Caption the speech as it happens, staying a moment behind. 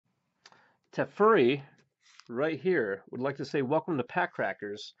Tefuri, right here, would like to say welcome to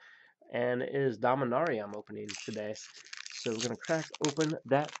PackCrackers, and it is Dominaria I'm opening today. So we're going to crack open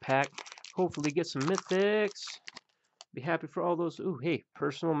that pack, hopefully get some mythics, be happy for all those. Ooh, hey,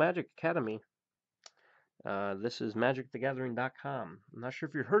 Personal Magic Academy. This is magicthegathering.com. I'm not sure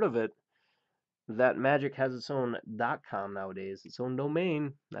if you've heard of it. That Magic has its own .com nowadays, its own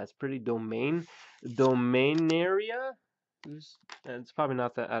domain. That's pretty domain. Dominaria? It's probably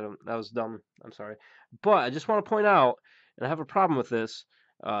not that. I don't. That was dumb. I'm sorry. But I just want to point out, and I have a problem with this.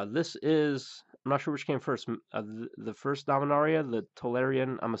 This is. I'm not sure which came first. The first Dominaria, the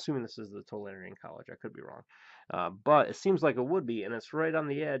Tolarian. I'm assuming this is the Tolarian College. I could be wrong. But it seems like it would be, and it's right on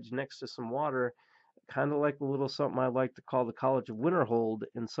the edge next to some water, kind of like a little something I like to call the College of Winterhold,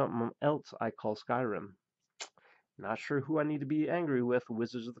 and something else I call Skyrim. Not sure who I need to be angry with,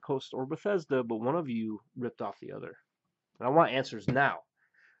 Wizards of the Coast or Bethesda, but one of you ripped off the other. And I want answers now.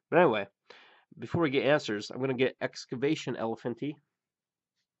 But anyway, before we get answers, I'm going to get Excavation Elephanty.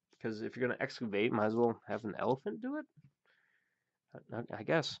 Because if you're going to excavate, might as well have an elephant do it? I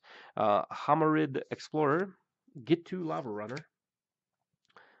guess. Hamarid Explorer. Get to Lava Runner.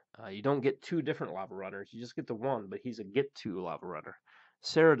 You don't get two different Lava Runners. You just get the one, but he's a get to Lava Runner.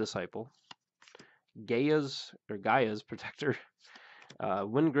 Sarah Disciple. Gaia's Protector.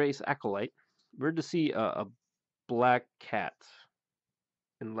 Windgrace Acolyte. Weird to see a black cat.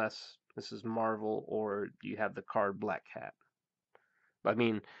 Unless this is Marvel or you have the card Black Cat. I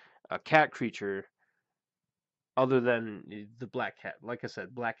mean, a cat creature other than the Black Cat. Like I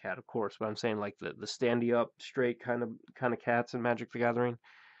said, Black Cat, of course, but I'm saying like the standy up, straight kind of cats in Magic the Gathering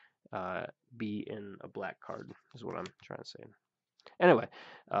be in a black card is what I'm trying to say. Anyway,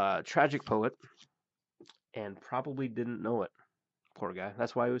 Tragic Poet, and probably didn't know it. Poor guy.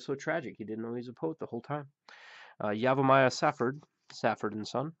 That's why he was so tragic. He didn't know he was a poet the whole time. Yavimaya Safford and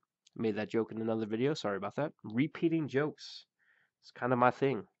Son. Made that joke in another video. Sorry about that. Repeating jokes. It's kind of my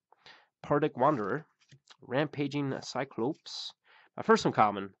thing. Pardic Wanderer. Rampaging Cyclops. My first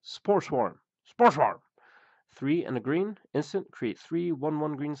uncommon. Spore Swarm. 3 and a green. Instant. Create 3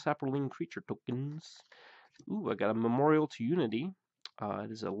 1/1 green Saproling creature tokens. Ooh, I got a Memorial to Unity. It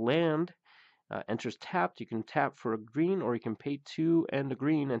is a land. Enters tapped. You can tap for a green, or you can pay 2 and a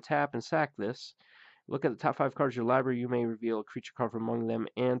green and tap and sack this. Look at the top 5 cards of your library. You may reveal a creature card from among them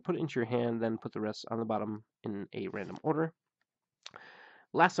and put it into your hand, then put the rest on the bottom in a random order.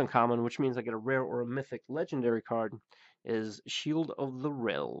 Last uncommon, which means I get a rare or a mythic legendary card, is Shield of the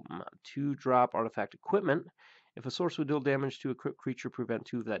Realm. 2-drop artifact equipment. If a source would deal damage to a equipped creature, prevent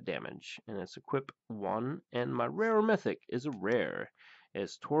 2 of that damage. And it's equip 1. And my rare or mythic is a rare.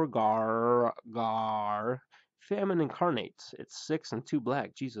 It's Torgar Famine Incarnates. It's 6 and 2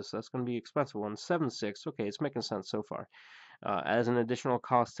 black. Jesus, that's going to be an expensive one. 7/6. Okay, it's making sense so far. As an additional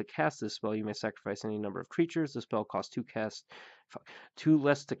cost to cast this spell, you may sacrifice any number of creatures. The spell costs 2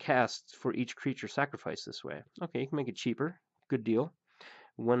 less to cast for each creature sacrificed this way. Okay, you can make it cheaper. Good deal.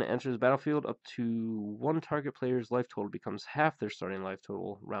 When it enters the battlefield, up to one target player's life total becomes half their starting life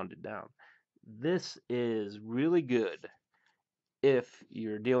total, rounded down. This is really good if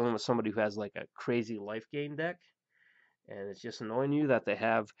you're dealing with somebody who has like a crazy life gain deck, and it's just annoying you that they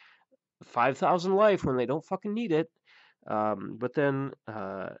have 5,000 life when they don't fucking need it, but then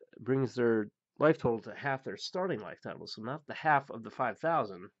brings their life total to half their starting life total. So not the half of the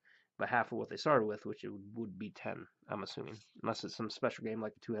 5,000, but half of what they started with, which it would be 10, I'm assuming. Unless it's some special game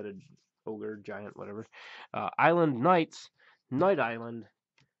like a 2-headed ogre, giant, whatever. Island Knights, Night Island,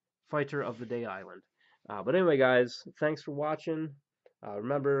 Fighter of the Day Island. But anyway, guys, thanks for watching.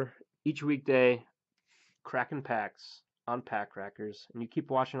 Remember, each weekday, cracking packs on PackCrackers. And you keep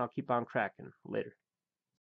watching, I'll keep on cracking. Later.